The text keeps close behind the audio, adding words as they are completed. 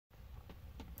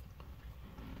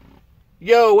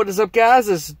Yo, what is up, guys?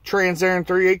 This is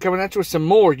TransAaron38 coming at you with some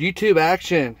more YouTube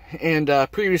action. And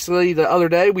previously, the other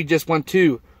day, we just went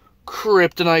to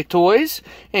Kryptonite Toys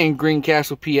in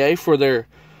Greencastle, PA for their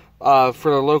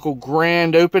local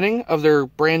grand opening of their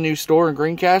brand new store in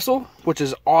Greencastle, which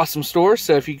is an awesome store.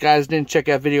 So if you guys didn't check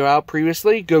that video out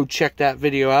previously, go check that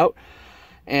video out.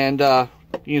 And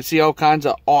you can see all kinds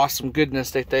of awesome goodness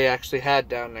that they actually had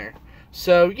down there.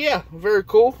 So yeah, very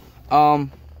cool.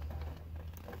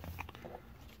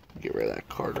 Get rid of that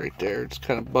card right there. It's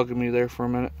kind of bugging me there for a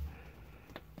minute.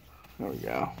 There we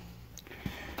go.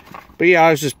 But yeah, I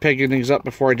was just picking things up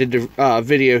before I did the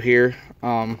video here.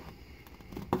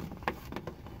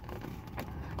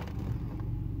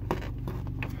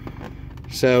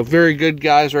 So very good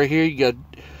guys right here. You got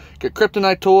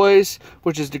Kryptonite Toys,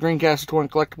 which is the Greencastle Toy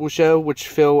and Collectible Show, which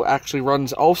Phil actually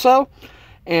runs also,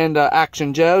 and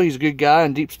Action Joe. He's a good guy,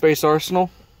 and Deep Space Arsenal.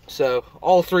 So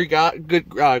all three got good,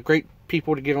 great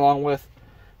people to get along with.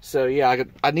 So yeah,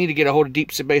 I need to get a hold of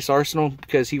Deep Space Arsenal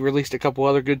because he released a couple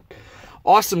other good,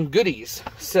 awesome goodies.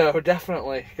 So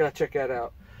definitely gotta check that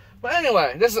out. But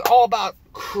anyway, this is all about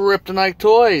Kryptonite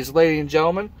Toys, ladies and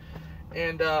gentlemen.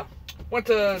 And went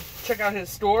to check out his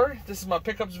store. This is my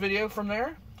pickups video from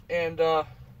there, and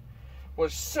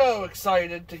was so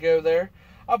excited to go there.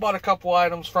 I bought a couple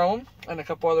items from him, and a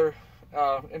couple other.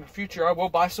 In the future, I will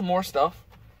buy some more stuff.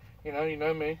 You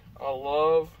know me. I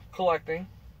love collecting.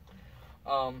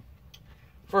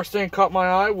 First thing caught my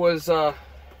eye was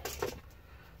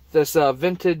this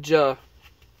vintage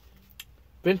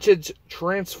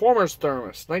Transformers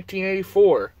thermos,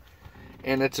 1984,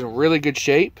 and it's in really good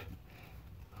shape.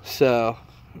 So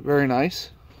very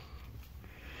nice.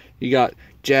 You got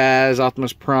Jazz,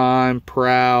 Optimus Prime,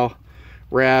 Prowl,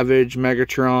 Ravage,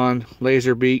 Megatron,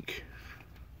 Laserbeak.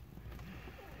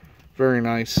 Very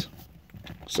nice.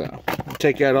 So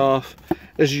take that off.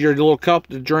 This is your little cup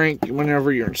to drink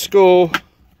whenever you're in school,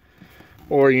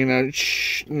 or you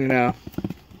know.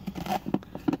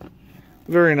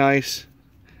 Very nice.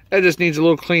 It just needs a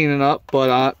little cleaning up,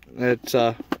 but it's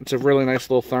a really nice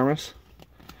little thermos.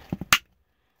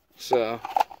 So,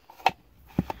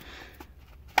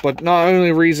 but not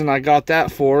only reason I got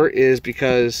that for is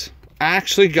because I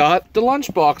actually got the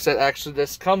lunchbox that actually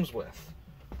this comes with,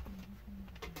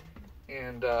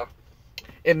 and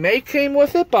it may came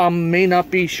with it, but I may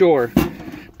not be sure.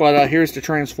 But here's the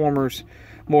Transformers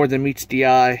More Than Meets the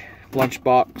Eye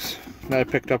lunchbox that I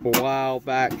picked up a while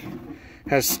back.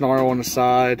 Has Snarl on the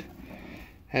side.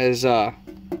 Has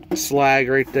Slag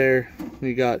right there.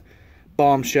 You got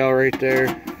Bombshell right there.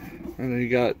 And then you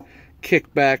got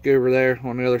Kickback over there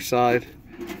on the other side.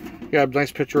 You got a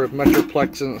nice picture of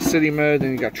Metroplex in the city mode.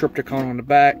 Then you got Tripticon on the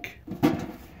back.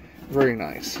 Very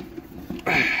nice.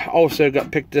 Also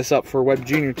picked this up for Web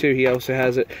Junior too. He also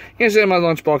has it. You can see my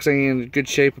lunchbox ain't in good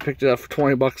shape. I picked it up for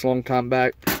 20 bucks a long time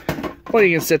back. Well,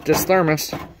 you can set this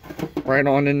thermos right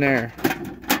on in there.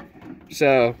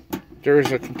 So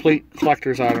there's a complete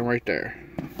collector's item right there.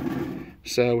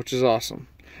 So, which is awesome.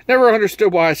 Never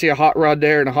understood why I see a hot rod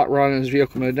there and a hot rod in his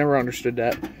vehicle mode. Never understood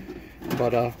that.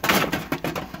 But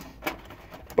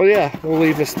yeah, we'll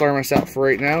leave this thermos out for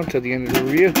right now until the end of the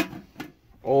review.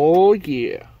 Oh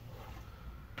yeah.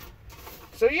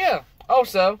 So yeah,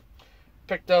 also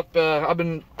picked up, I've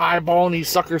been eyeballing these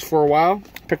suckers for a while.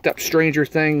 Picked up Stranger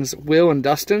Things Will and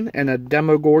Dustin and a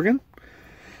Demogorgon.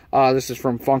 This is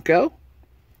from Funko.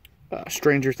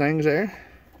 Stranger Things there.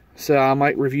 So I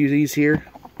might review these here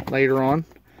later on.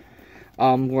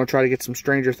 I'm going to try to get some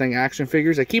Stranger Thing action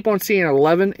figures. I keep on seeing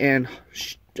 11 and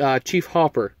Chief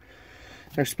Hopper.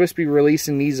 They're supposed to be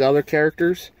releasing these other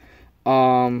characters.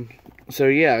 So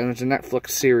yeah, and it's a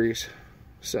Netflix series.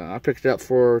 So I picked it up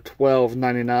for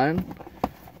 $12.99.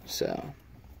 So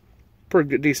pretty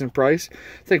good, decent price.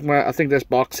 I think this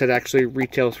box set actually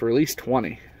retails for at least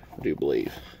 $20. I do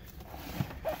believe.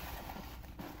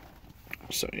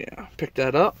 So yeah, picked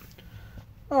that up.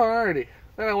 Alrighty.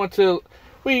 Then I went to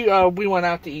we went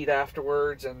out to eat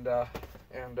afterwards, and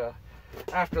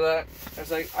after that,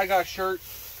 I got a shirt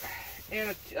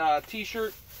and a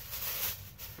t-shirt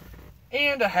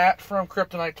and a hat from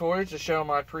Kryptonite Toys to show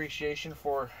my appreciation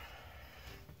for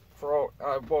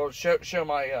show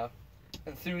my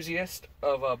enthusiast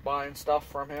of buying stuff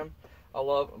from him. I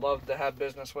love to have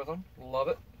business with him. Love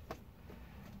it.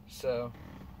 So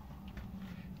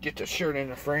get the shirt in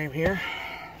the frame here.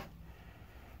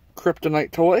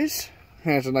 Kryptonite Toys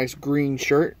has a nice green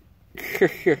shirt.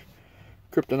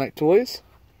 Kryptonite Toys,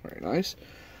 very nice.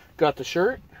 Got the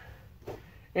shirt,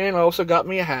 and I also got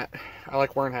me a hat. I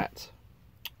like wearing hats.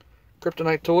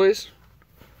 Kryptonite Toys,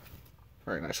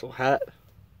 very nice little hat.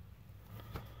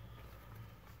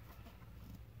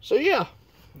 So yeah,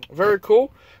 very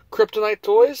cool. Kryptonite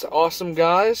toys, awesome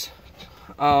guys.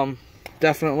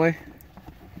 Definitely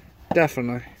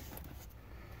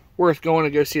worth going to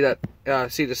go see that,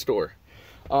 see the store.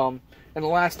 And the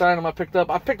last item I picked up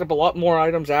a lot more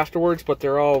items afterwards, but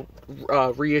they're all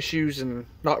reissues, and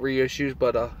not reissues,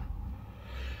 but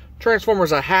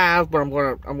Transformers I have, but I'm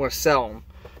gonna sell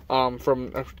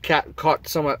them. Caught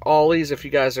some at Ollie's. If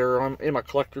you guys are in my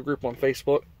collector group on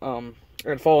Facebook,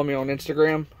 and follow me on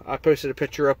Instagram, I posted a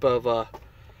picture up of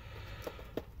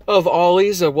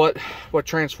Ollie's, of what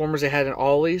Transformers they had in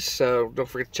Ollie's. So don't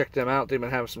forget to check them out. They've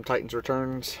been having some Titans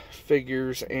Returns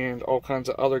figures and all kinds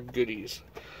of other goodies.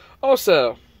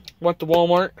 Also, went to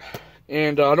Walmart,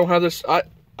 and I don't have this. I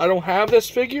don't have this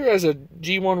figure as a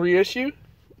G1 reissue.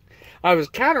 I have his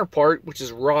counterpart, which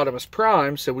is Rodimus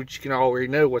Prime, so you can already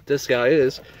know what this guy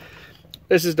is.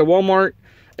 This is the Walmart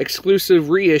exclusive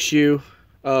reissue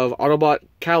of Autobot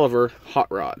Caliver Hot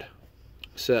Rod.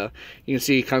 So you can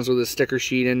see he comes with a sticker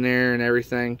sheet in there and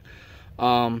everything.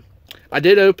 I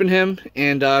did open him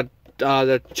and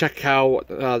to check how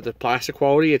the plastic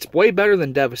quality. It's way better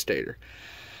than Devastator.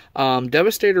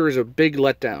 Devastator is a big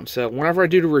letdown, so whenever I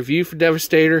do the review for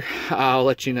Devastator, I'll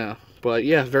let you know. But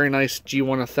yeah, very nice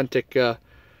G1 authentic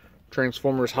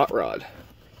Transformers Hot Rod.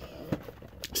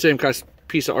 Same kind of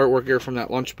piece of artwork here from that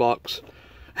lunchbox,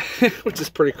 which is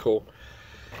pretty cool.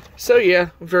 So yeah,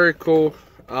 very cool.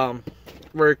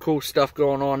 Very cool stuff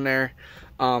going on there.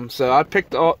 So I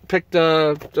picked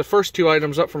the first two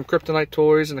items up from Kryptonite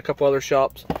Toys and a couple other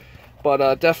shops.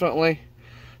 But definitely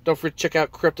don't forget to check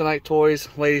out Kryptonite Toys,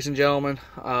 ladies and gentlemen.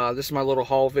 This is my little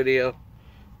haul video.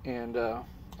 And I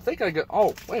think I got,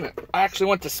 oh, wait a minute. I actually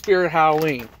went to Spirit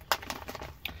Halloween.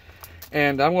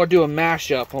 And I'm going to do a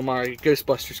mashup on my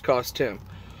Ghostbusters costume.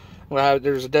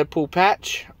 There's a Deadpool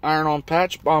patch, iron-on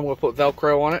patch. I'm going to put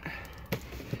Velcro on it.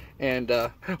 And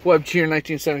Web Cheer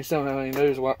 1977 already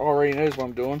knows what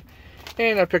I'm doing.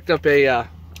 And I picked up a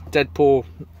Deadpool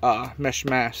mesh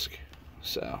mask.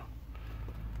 So,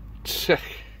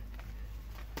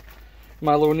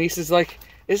 my little niece is like,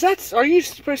 are you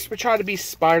supposed to try to be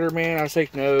Spider-Man? I was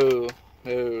like, no,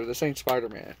 this ain't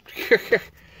Spider-Man.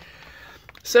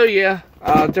 So yeah,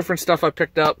 different stuff I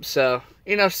picked up. So,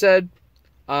 enough said.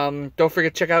 Don't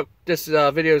forget to check out this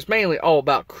video is mainly all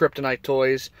about Kryptonite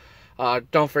Toys.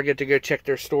 Don't forget to go check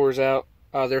their store out,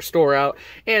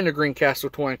 and the Green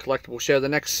Castle Toy and Collectible Show. The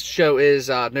next show is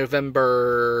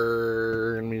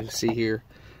November. Let me see here.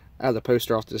 I have the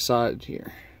poster off to the side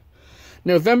here.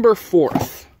 November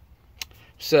 4th.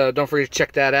 So don't forget to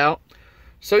check that out.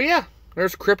 So yeah,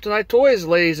 there's Kryptonite Toys,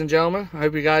 ladies and gentlemen. I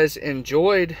hope you guys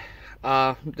enjoyed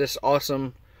this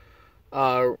awesome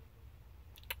haul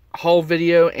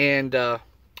video and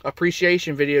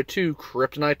appreciation video to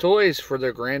Kryptonite Toys for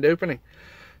their grand opening.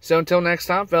 So until next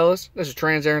time, fellas, this is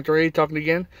Trans-Aaron 3 talking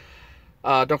again.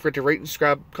 Don't forget to rate and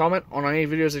subscribe, comment on any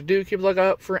videos I do. Keep a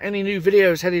lookout for any new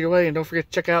videos headed your way. And don't forget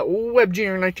to check out Web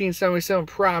Junior 1977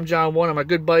 Prime John 1 and my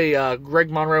good buddy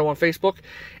Greg Monroe on Facebook.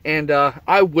 And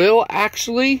I will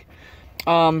actually,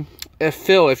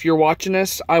 if you're watching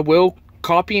this, I will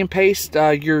copy and paste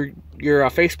your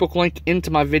Facebook link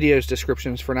into my videos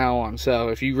descriptions from now on. So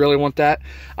if you really want that,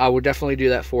 I would definitely do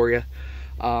that for you.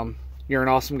 You're an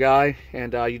awesome guy,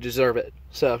 and you deserve it.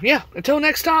 So yeah, until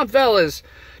next time, fellas,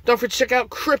 don't forget to check out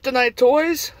Kryptonite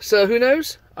Toys. So who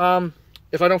knows?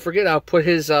 If I don't forget, I'll put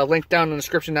his link down in the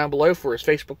description down below for his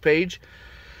Facebook page.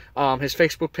 His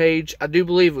Facebook page, I do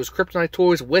believe it was Kryptonite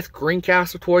Toys with Green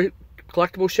Castle Toy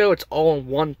Collectible Show. It's all on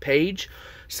one page.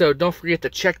 So don't forget to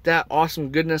check that awesome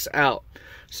goodness out.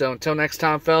 So until next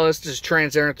time, fellas, this is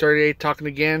Trans-Aaron 38 talking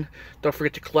again. Don't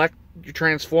forget to collect your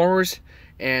Transformers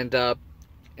and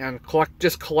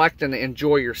collect and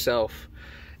enjoy yourself.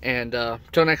 And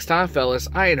until next time, fellas,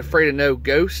 I ain't afraid of no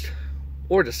ghosts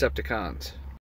or Decepticons.